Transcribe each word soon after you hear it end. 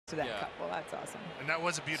to that cup. Well, that's awesome. And that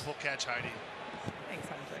was a beautiful catch, Heidi. Thanks,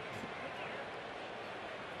 Hunter.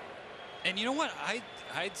 And you know what?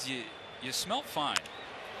 You smelt fine.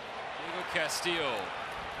 Diego Castillo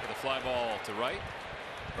with a fly ball to right.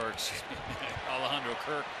 Or excuse me, Alejandro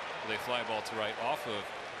Kirk with a fly ball to right off of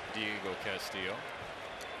Diego Castillo.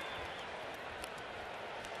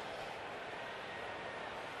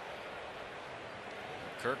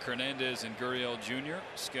 Kirk, Hernandez, and Gurriel Jr.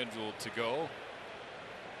 scheduled to go.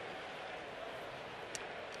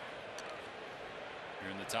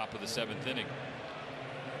 Here in the top of the 7th inning.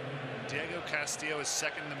 Diego Castillo is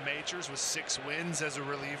second in the majors with 6 wins as a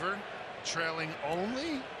reliever, trailing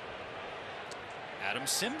only Adam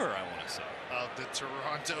Simber, I want to say, of the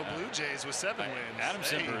Toronto Blue Jays with 7 wins. Adam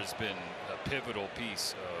Simber has been a pivotal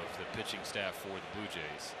piece of the pitching staff for the Blue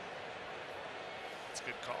Jays. It's a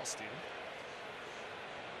good call, Steven.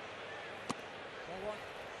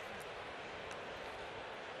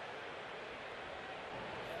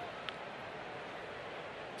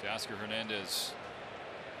 Teoscar Hernandez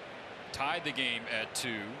tied the game at 2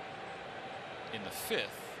 in the 5th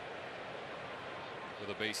with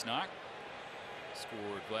a base knock.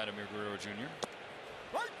 Scored Vladimir Guerrero Jr.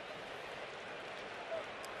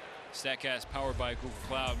 StatCast powered by Google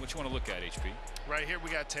Cloud. What you want to look at, HP? Right here we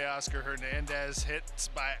got Teoscar Hernandez hits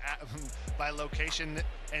by location,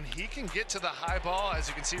 and he can get to the high ball, as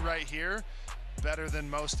you can see right here, better than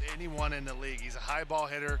most anyone in the league. He's a high ball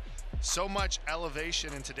hitter. So much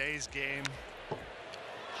elevation in today's game.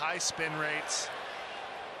 High spin rates.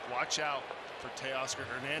 Watch out for Teoscar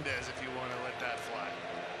Hernandez if you want to let that fly.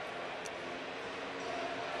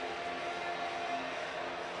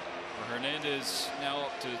 Hernandez now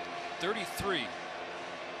up to 33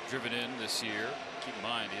 driven in this year. Keep in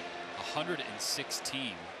mind, he had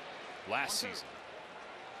 116 last season.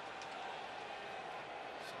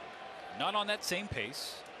 Not on that same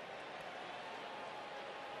pace.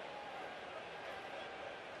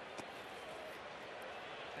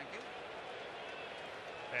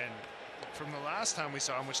 And from the last time we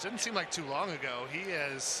saw him, which didn't seem like too long ago, he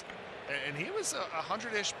is, and he was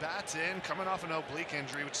 100-ish bats in, coming off an oblique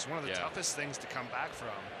injury, which is one of the toughest things to come back from.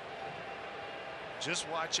 Just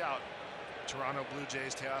watch out, Toronto Blue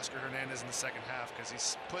Jays, Teoscar Hernandez in the second half, because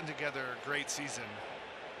he's putting together a great season.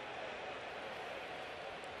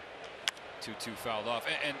 2-2 fouled off.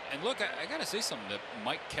 And look, I got to say something that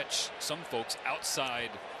might catch some folks outside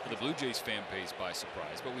of the Blue Jays fan base by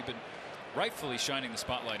surprise, but we've been rightfully shining the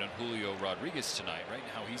spotlight on Julio Rodriguez tonight. Right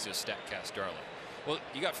now, he's a StatCast darling. Well,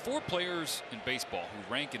 you got 4 players in baseball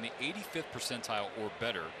who rank in the 85th percentile or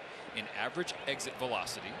better in average exit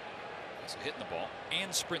velocity, so hitting the ball,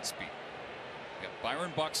 and sprint speed. You got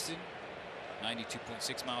Byron Buxton,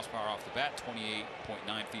 92.6 miles per hour off the bat,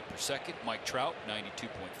 28.9 feet per second. Mike Trout,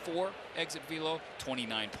 92.4 exit velo,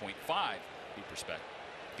 29.5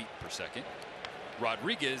 feet per second.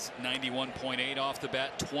 Rodriguez, 91.8 off the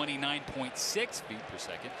bat, 29.6 feet per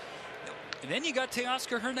second. And then you got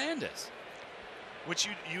Teoscar Hernandez, which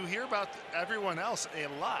you hear about everyone else a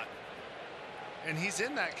lot, and he's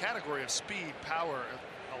in that category of speed, power,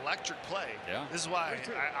 electric play. Yeah. This is why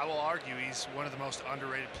I will argue he's one of the most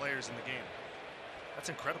underrated players in the game. That's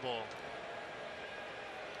incredible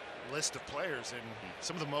list of players and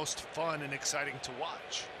some of the most fun and exciting to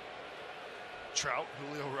watch. Trout,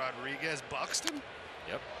 Julio Rodriguez, Buxton.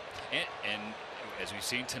 Yep. And as we've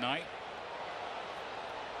seen tonight,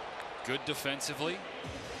 good defensively.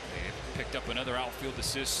 They picked up another outfield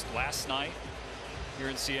assist last night here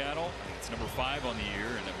in Seattle. I think it's number 5 on the year,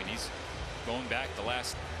 and I mean, he's going back the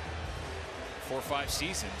last 4 or 5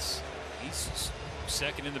 seasons. He's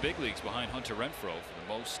second in the big leagues behind Hunter Renfroe for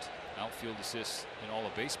the most outfield assists in all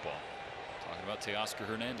of baseball. Talking about Teoscar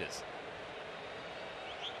Hernandez.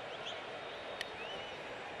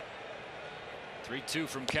 3-2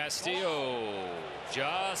 from Castillo.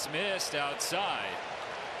 Just missed outside.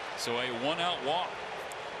 So a 1-out walk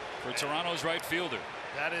for Toronto's right fielder.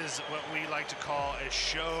 That is what we like to call a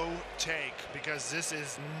show take, because this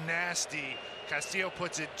is nasty. Castillo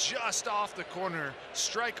puts it just off the corner,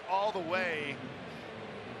 strike all the way,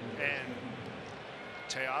 and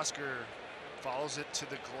Teoscar follows it to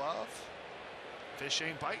the glove. Fish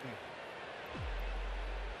ain't biting.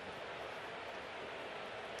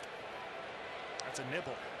 That's a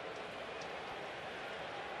nibble.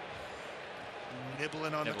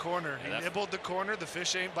 Nibbling on the corner. Yeah, he nibbled the corner. The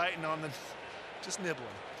fish ain't biting on the, just nibbling.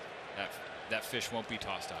 That fish won't be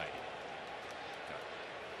tossed to Heidi.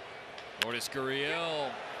 Lourdes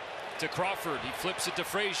Gurriel to Crawford. He flips it to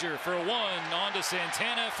Frazier for 1. On to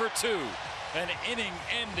Santana for 2. An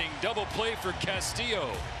inning-ending double play for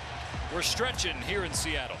Castillo. We're stretching here in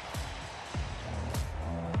Seattle.